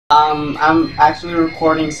I'm actually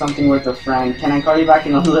recording something with a friend. Can I call you back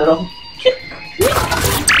in a little?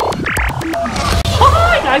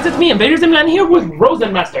 Hi guys, it's me, InvaderZimLand here with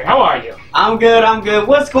Rosenmaster. How are you? I'm good, I'm good.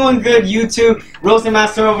 What's going good, YouTube?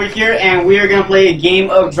 Rosenmaster over here, and we are gonna play a game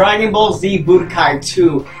of Dragon Ball Z Budokai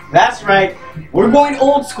 2. That's right, we're going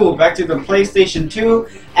old school, back to the PlayStation 2,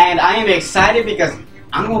 and I am excited because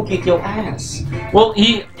I'm gonna kick your ass. Well,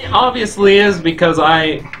 he obviously is because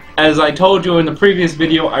as I told you in the previous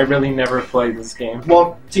video, I really never played this game.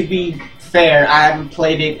 Well, to be fair, I haven't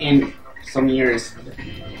played it in some years.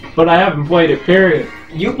 But I haven't played it, period.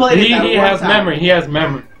 You played it that He one has time. memory, he has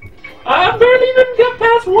memory. I barely even got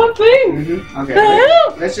past one thing! Okay, The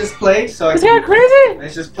hell? let's just play, so I This can... guy crazy!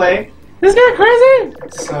 Let's just play. This guy crazy!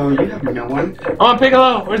 So, you have no one. I want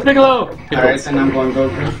Piccolo! Where's Piccolo? Alright, then I'm going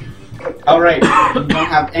Goku. Alright, you don't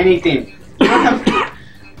have anything. You don't have...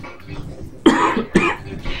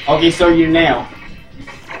 Okay, so you nail.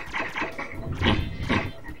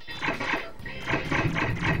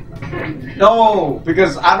 No,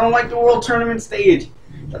 because I don't like the World Tournament stage.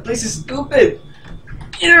 That place is stupid.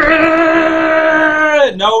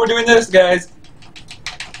 Yeah! No, we're doing this, guys.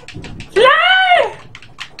 Fly!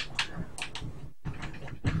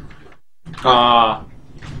 Ah.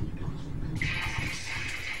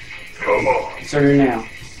 Come on. So you nail.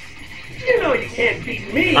 You know you can't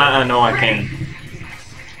beat me. I know I can.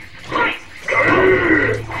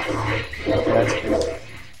 Okay, that's good.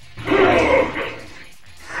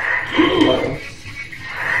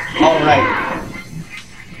 Alright.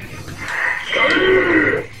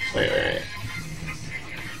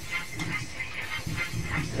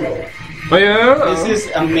 Wait. This is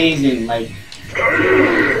amazing, like...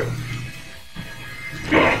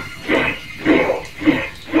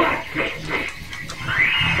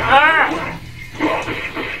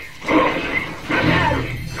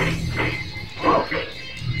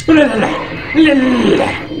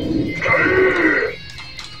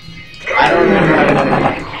 I don't remember how to...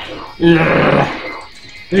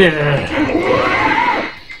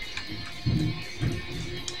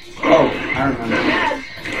 Oh, I remember.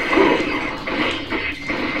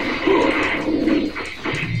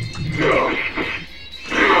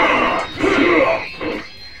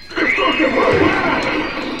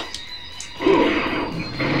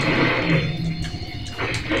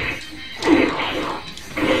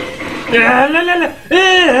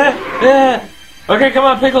 Okay, come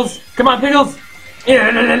on, Pickles. Come on, Pickles. Oh,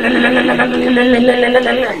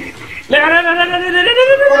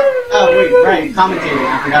 wait, right, commentating. I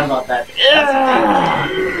forgot about that.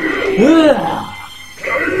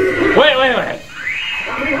 Wait.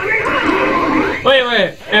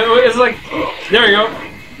 It's like, there we go.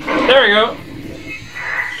 There we go.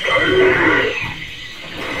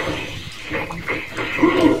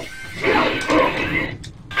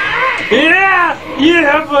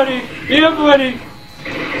 Yeah, buddy. Yeah, buddy.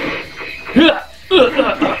 No!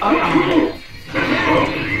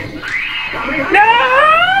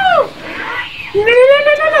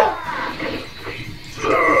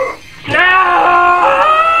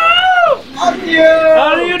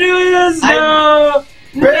 How do you do this? No!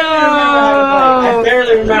 I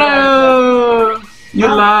barely remember how to play. You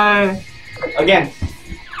lie. Again.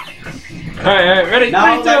 Alright, ready? No,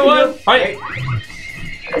 3, 2, 1, fight!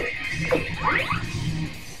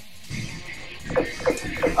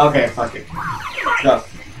 Okay, fuck it. Let's go.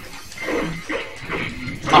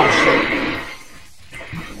 Oh shit.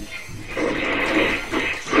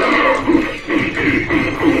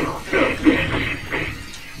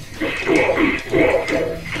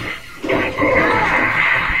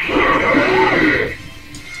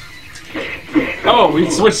 Oh, we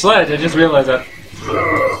switched sledge, I just realized that.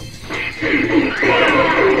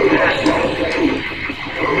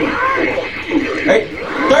 Hey,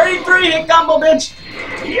 33 hit combo, bitch!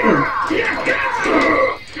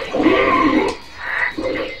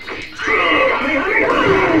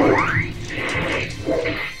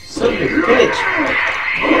 Son of a bitch.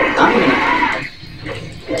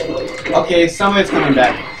 Okay, some of it's coming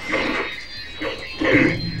back.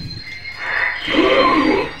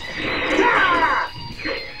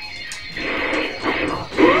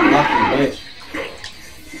 Lucky bitch.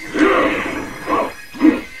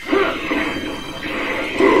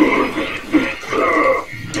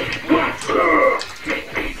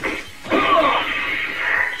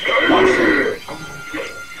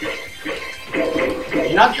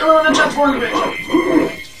 You're not the only one that transforms, bitch!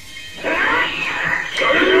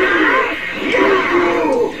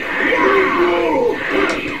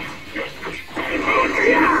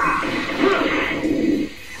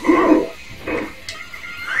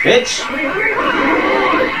 Bitch! I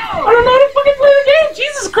don't know how to fucking play the game!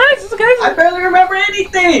 Jesus Christ! I barely remember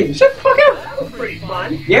anything. Shut the fuck up. That was pretty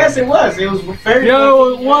fun. Yes, it was. It was very.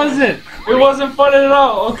 Yo, it wasn't. It wasn't fun at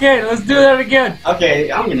all. Okay, let's do that again.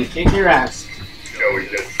 Okay, I'm gonna kick your ass. Shall we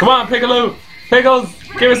just... Come on, Piccolo. Pickles.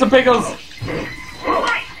 Give me some pickles.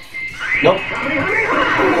 Nope.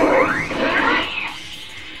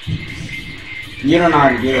 You don't know how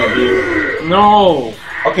to do that, do you? No.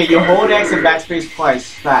 Okay, you hold X and backspace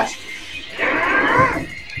twice, fast.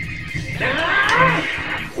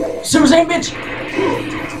 Super Saiyan, bitch!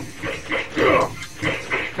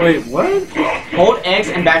 Wait, what? Hold X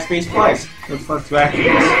and backspace twice. The fuck's backwards?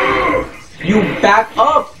 You back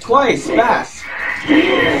up twice, fast.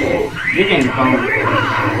 You're getting boned.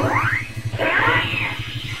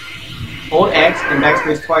 Hold X and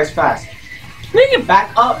backspace twice, fast. Make it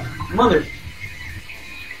back up, mother.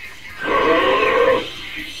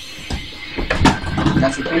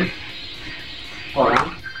 That's the thing. Hold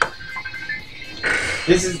on.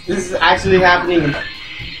 This is actually happening.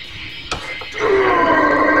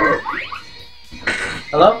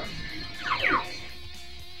 Hello?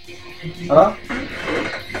 Hello?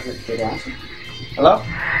 Good answer. Hello?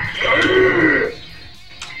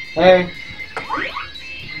 Hey.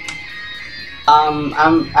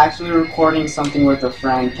 I'm actually recording something with a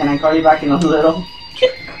friend. Can I call you back in a little?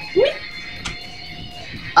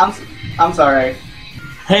 I'm sorry.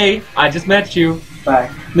 Hey, I just met you. Bye.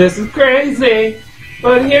 This is crazy,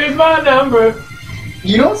 but here's my number.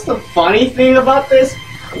 You know what's the funny thing about this?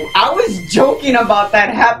 I was joking about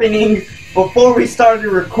that happening before we started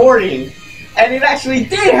recording. And it actually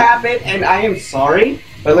did happen, and I am sorry.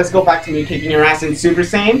 But let's go back to me kicking your ass in Super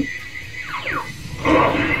Saiyan.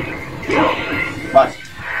 Watch.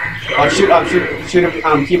 Oh, shoot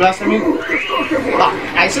a key blast at me?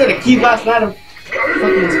 Oh, I said a key blast, not a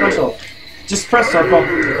fucking special. Just press circle.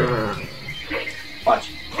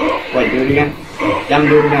 Watch. Wait, do it again. Yeah, I'm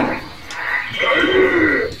doing it again.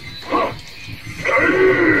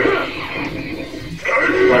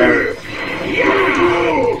 Whatever.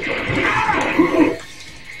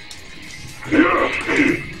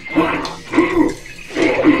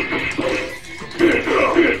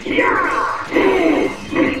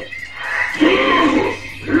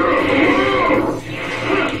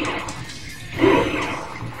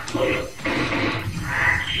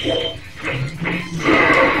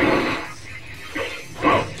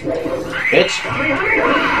 Bitch.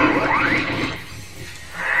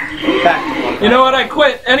 Back. You know what? I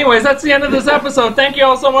quit. Anyways, that's the end of this episode. Thank you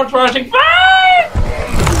all so much for watching. Bye!